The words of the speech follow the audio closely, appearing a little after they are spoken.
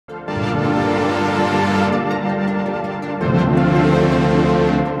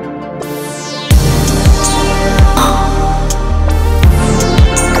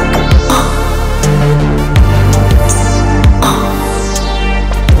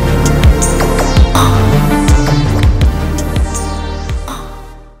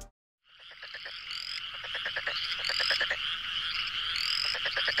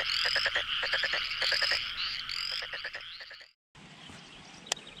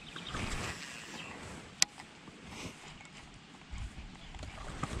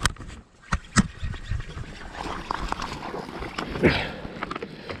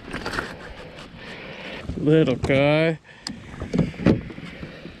Little guy.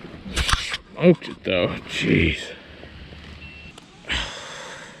 Smoked it though, jeez.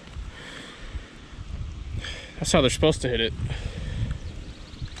 That's how they're supposed to hit it.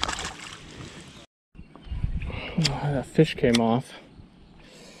 Oh, that fish came off.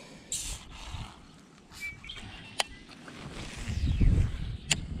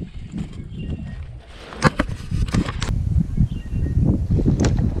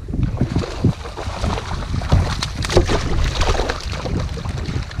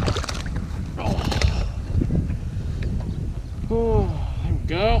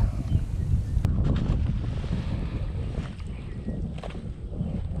 Go.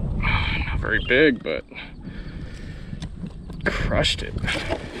 Not very big, but crushed it.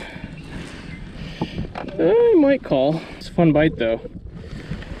 I might call. It's a fun bite though.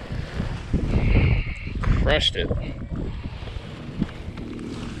 Crushed it.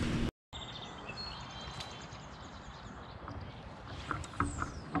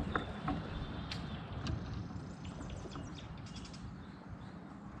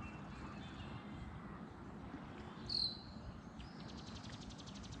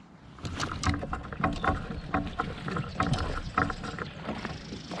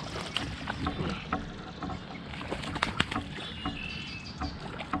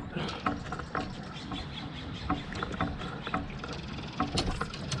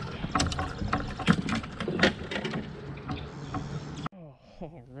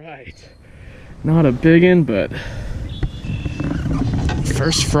 All right, not a big one, but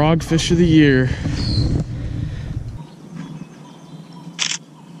first frog fish of the year.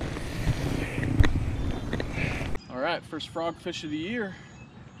 All right, first frog fish of the year.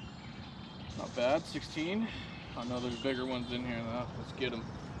 Not bad, 16. I know there's bigger ones in here though. Let's get them.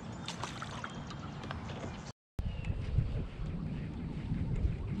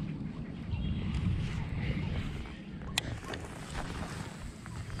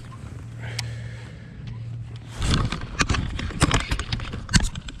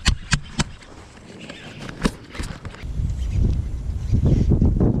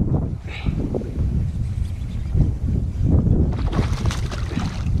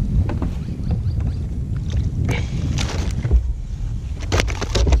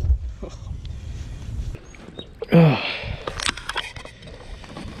 Oh.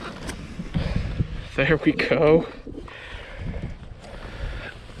 There we go.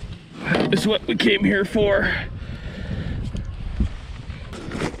 That is what we came here for.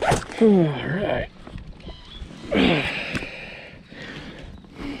 All right. There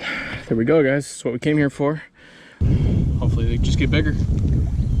we go, guys. That's what we came here for. Hopefully they just get bigger.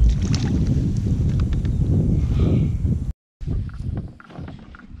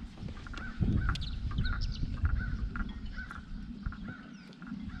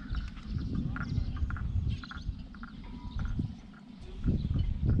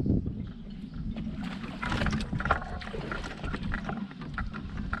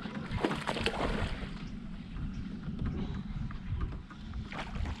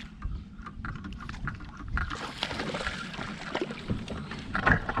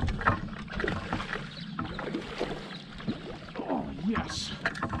 Yes.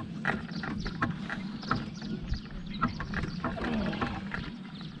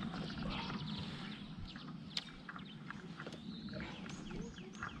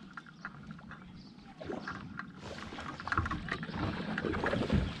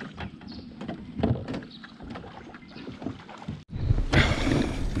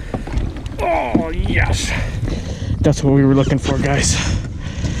 Oh, yes. That's what we were looking for, guys.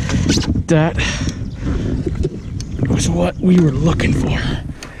 That was what we were looking for.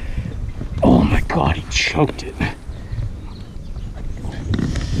 Oh my God, he choked it.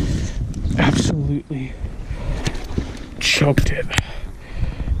 Absolutely choked it.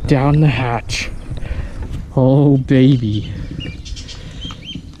 Down the hatch. Oh, baby.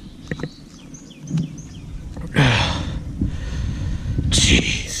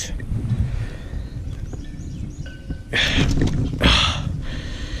 Jeez.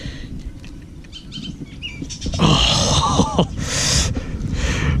 Oh,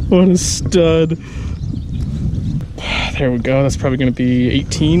 what a stud. There we go. That's probably going to be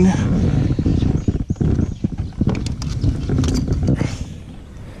 18.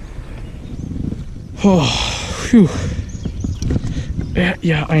 Oh, phew.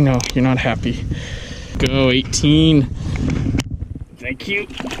 Yeah, I know, you're not happy. Go, 18. Thank you.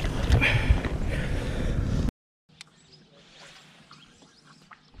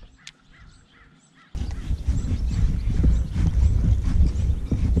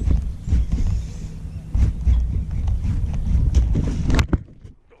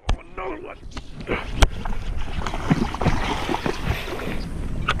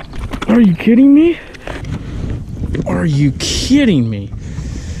 Are you kidding me? Are you kidding me?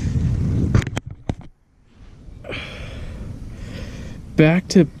 Back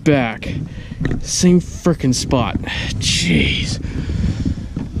to back. Same frickin' spot. Jeez.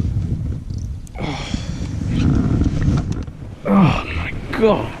 Oh my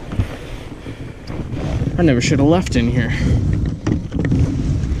God. I never should have left in here.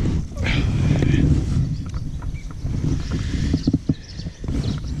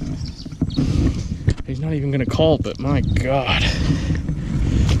 He's not even gonna call, but my God.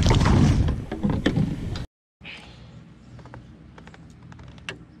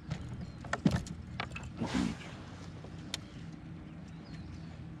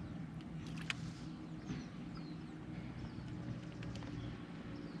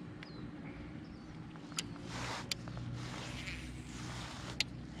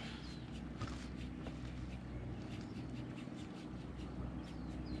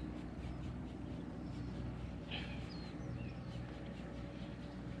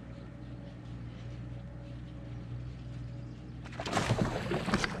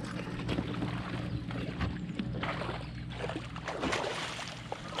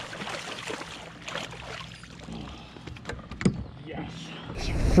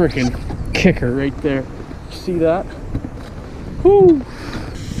 Freaking kicker right there. See that? Whoo!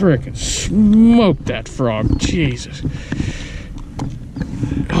 Freaking smoked that frog. Jesus.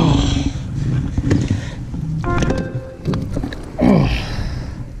 Oh. Oh.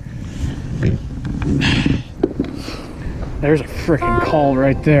 There's a freaking call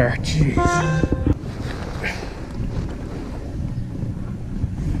right there. Jeez.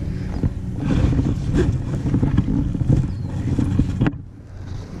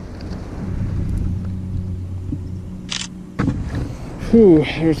 Whew,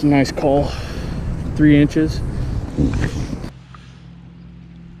 there's a nice call. 3 inches.